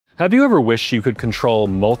Have you ever wished you could control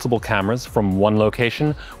multiple cameras from one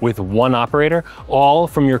location with one operator, all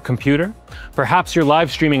from your computer? Perhaps you're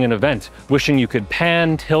live streaming an event, wishing you could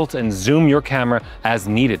pan, tilt, and zoom your camera as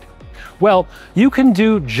needed. Well, you can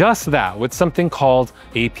do just that with something called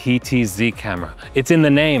a PTZ camera. It's in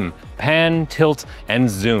the name, pan, tilt, and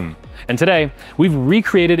zoom. And today, we've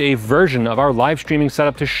recreated a version of our live streaming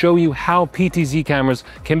setup to show you how PTZ cameras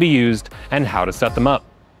can be used and how to set them up.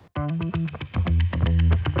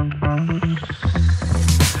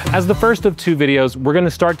 As the first of two videos, we're going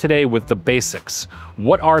to start today with the basics.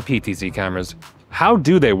 What are PTZ cameras? How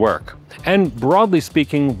do they work? And broadly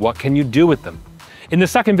speaking, what can you do with them? In the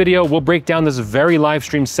second video, we'll break down this very live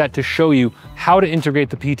stream set to show you how to integrate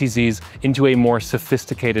the PTZs into a more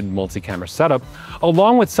sophisticated multi-camera setup,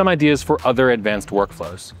 along with some ideas for other advanced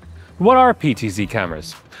workflows. What are PTZ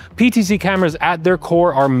cameras? PTZ cameras at their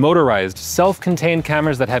core are motorized, self-contained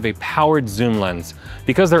cameras that have a powered zoom lens.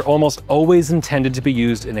 Because they're almost always intended to be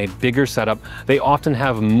used in a bigger setup, they often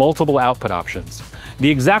have multiple output options. The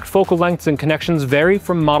exact focal lengths and connections vary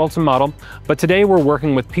from model to model, but today we're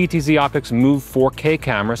working with PTZ Optics Move 4K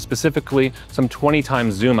camera, specifically some 20x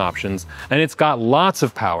zoom options, and it's got lots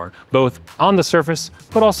of power, both on the surface,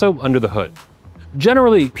 but also under the hood.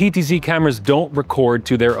 Generally, PTZ cameras don't record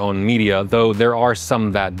to their own media, though there are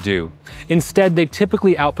some that do. Instead, they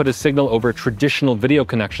typically output a signal over traditional video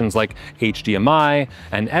connections like HDMI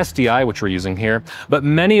and SDI, which we're using here, but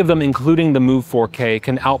many of them, including the Move 4K,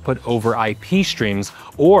 can output over IP streams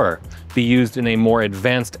or be used in a more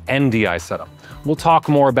advanced NDI setup. We'll talk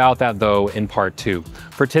more about that though in part 2.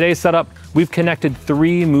 For today's setup, we've connected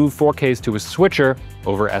 3 Move 4Ks to a switcher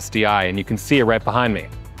over SDI, and you can see it right behind me.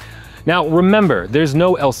 Now remember, there's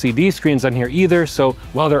no LCD screens on here either, so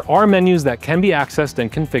while there are menus that can be accessed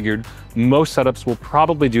and configured, most setups will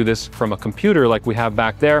probably do this from a computer like we have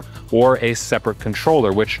back there, or a separate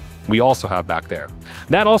controller, which we also have back there.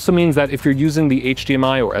 That also means that if you're using the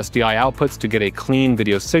HDMI or SDI outputs to get a clean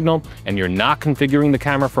video signal, and you're not configuring the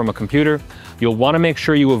camera from a computer, you'll want to make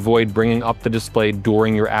sure you avoid bringing up the display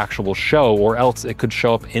during your actual show, or else it could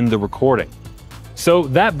show up in the recording. So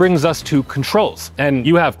that brings us to controls, and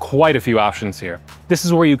you have quite a few options here. This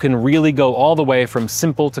is where you can really go all the way from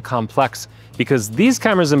simple to complex, because these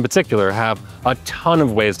cameras in particular have a ton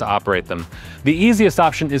of ways to operate them. The easiest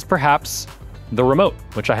option is perhaps the remote,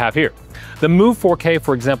 which I have here. The Move 4K,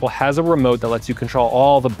 for example, has a remote that lets you control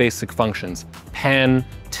all the basic functions: pan,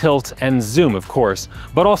 tilt, and zoom, of course,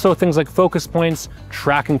 but also things like focus points,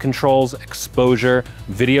 tracking controls, exposure,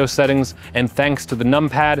 video settings, and thanks to the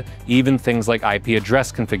numpad, even things like IP address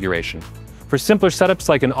configuration. For simpler setups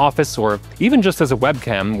like an office or even just as a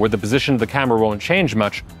webcam where the position of the camera won't change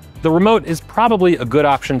much, the remote is probably a good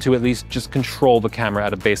option to at least just control the camera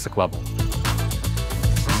at a basic level.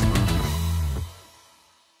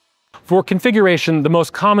 For configuration, the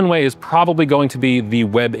most common way is probably going to be the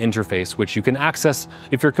web interface, which you can access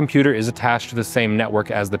if your computer is attached to the same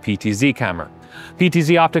network as the PTZ camera.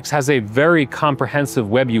 PTZ Optics has a very comprehensive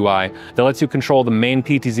web UI that lets you control the main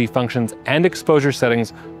PTZ functions and exposure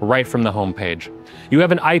settings right from the home page. You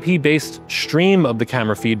have an IP-based stream of the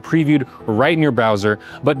camera feed previewed right in your browser,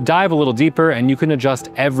 but dive a little deeper and you can adjust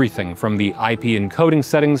everything from the IP encoding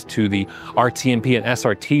settings to the RTMP and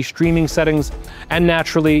SRT streaming settings, and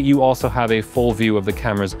naturally you also have a full view of the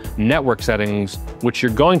camera's network settings, which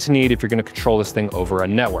you're going to need if you're going to control this thing over a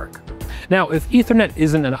network. Now, if Ethernet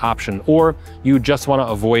isn't an option, or you just want to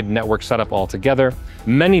avoid network setup altogether,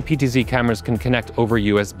 many PTZ cameras can connect over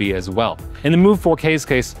USB as well. In the Move 4K's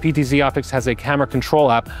case, PTZ Optics has a camera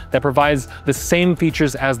control app that provides the same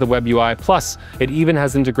features as the web UI, plus it even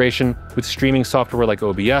has integration with streaming software like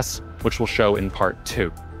OBS, which we'll show in part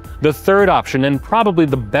 2. The third option, and probably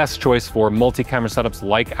the best choice for multi-camera setups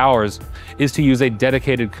like ours, is to use a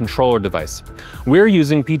dedicated controller device. We're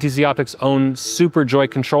using PTZ Optics' own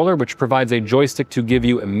SuperJoy controller, which provides a joystick to give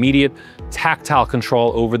you immediate tactile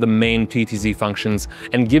control over the main PTZ functions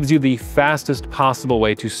and gives you the fastest possible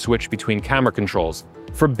way to switch between camera controls.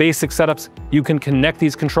 For basic setups, you can connect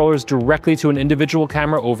these controllers directly to an individual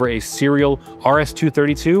camera over a serial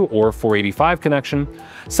RS-232 or 485 connection.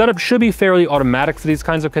 Setup should be fairly automatic for these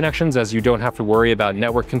kinds of connections, as you don't have to worry about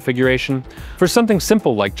network configuration. For something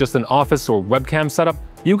simple like just an office or webcam setup,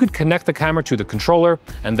 you could connect the camera to the controller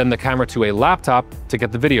and then the camera to a laptop to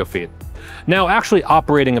get the video feed. Now, actually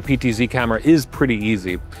operating a PTZ camera is pretty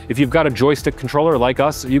easy. If you've got a joystick controller like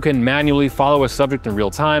us, you can manually follow a subject in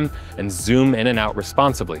real time and zoom in and out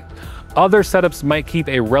responsibly. Other setups might keep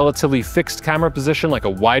a relatively fixed camera position like a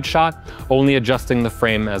wide shot, only adjusting the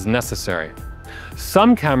frame as necessary.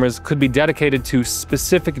 Some cameras could be dedicated to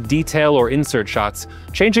specific detail or insert shots,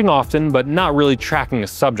 changing often but not really tracking a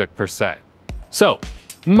subject per se. So,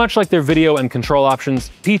 much like their video and control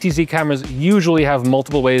options, PTZ cameras usually have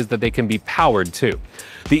multiple ways that they can be powered too.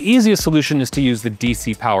 The easiest solution is to use the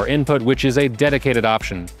DC power input, which is a dedicated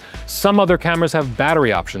option. Some other cameras have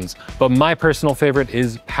battery options, but my personal favorite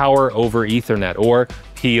is Power over Ethernet, or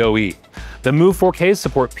PoE. The Move 4Ks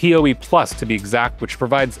support PoE Plus to be exact, which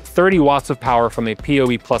provides 30 watts of power from a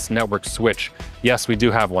PoE Plus network switch. Yes, we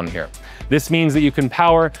do have one here. This means that you can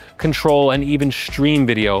power, control, and even stream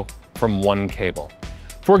video from one cable.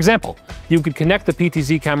 For example, you could connect the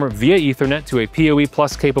PTZ camera via Ethernet to a PoE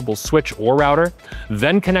Plus capable switch or router,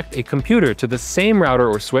 then connect a computer to the same router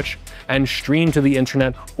or switch, and stream to the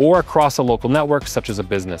internet or across a local network such as a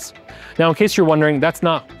business. Now, in case you're wondering, that's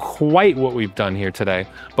not quite what we've done here today,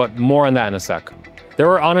 but more on that in a sec. There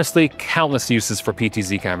are honestly countless uses for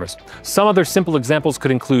PTZ cameras. Some other simple examples could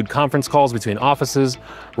include conference calls between offices,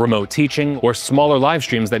 remote teaching, or smaller live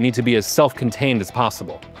streams that need to be as self-contained as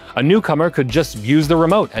possible. A newcomer could just use the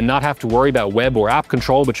remote and not have to worry about web or app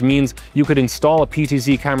control, which means you could install a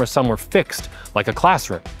PTZ camera somewhere fixed, like a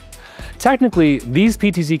classroom. Technically, these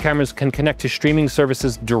PTZ cameras can connect to streaming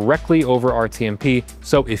services directly over RTMP,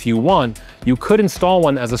 so if you want, you could install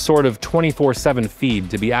one as a sort of 24/7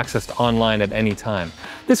 feed to be accessed online at any time.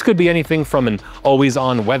 This could be anything from an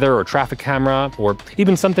always-on weather or traffic camera, or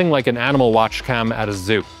even something like an animal watch cam at a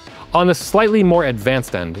zoo. On the slightly more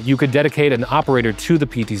advanced end, you could dedicate an operator to the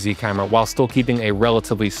PTZ camera while still keeping a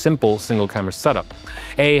relatively simple single-camera setup.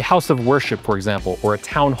 A house of worship, for example, or a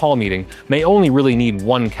town hall meeting may only really need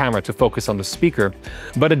one camera to focus on the speaker,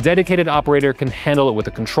 but a dedicated operator can handle it with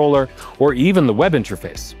a controller or even the web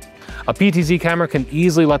interface. A PTZ camera can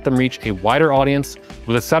easily let them reach a wider audience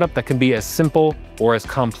with a setup that can be as simple or as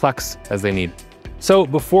complex as they need. So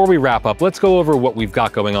before we wrap up, let's go over what we've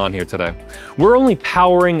got going on here today. We're only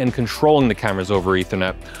powering and controlling the cameras over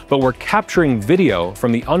Ethernet, but we're capturing video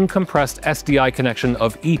from the uncompressed SDI connection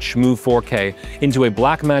of each Move 4K into a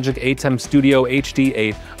Blackmagic ATEM Studio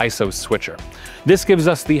HD8 ISO switcher. This gives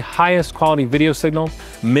us the highest quality video signal,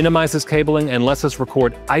 minimizes cabling, and lets us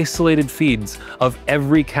record isolated feeds of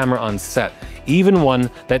every camera on set, even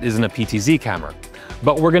one that isn't a PTZ camera.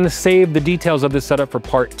 But we're going to save the details of this setup for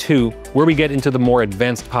part 2, where we get into the more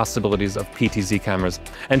advanced possibilities of PTZ cameras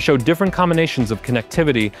and show different combinations of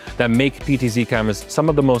connectivity that make PTZ cameras some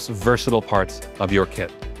of the most versatile parts of your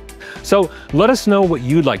kit. So let us know what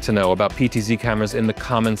you'd like to know about PTZ cameras in the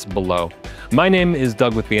comments below. My name is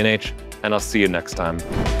Doug with B&H, and I'll see you next time.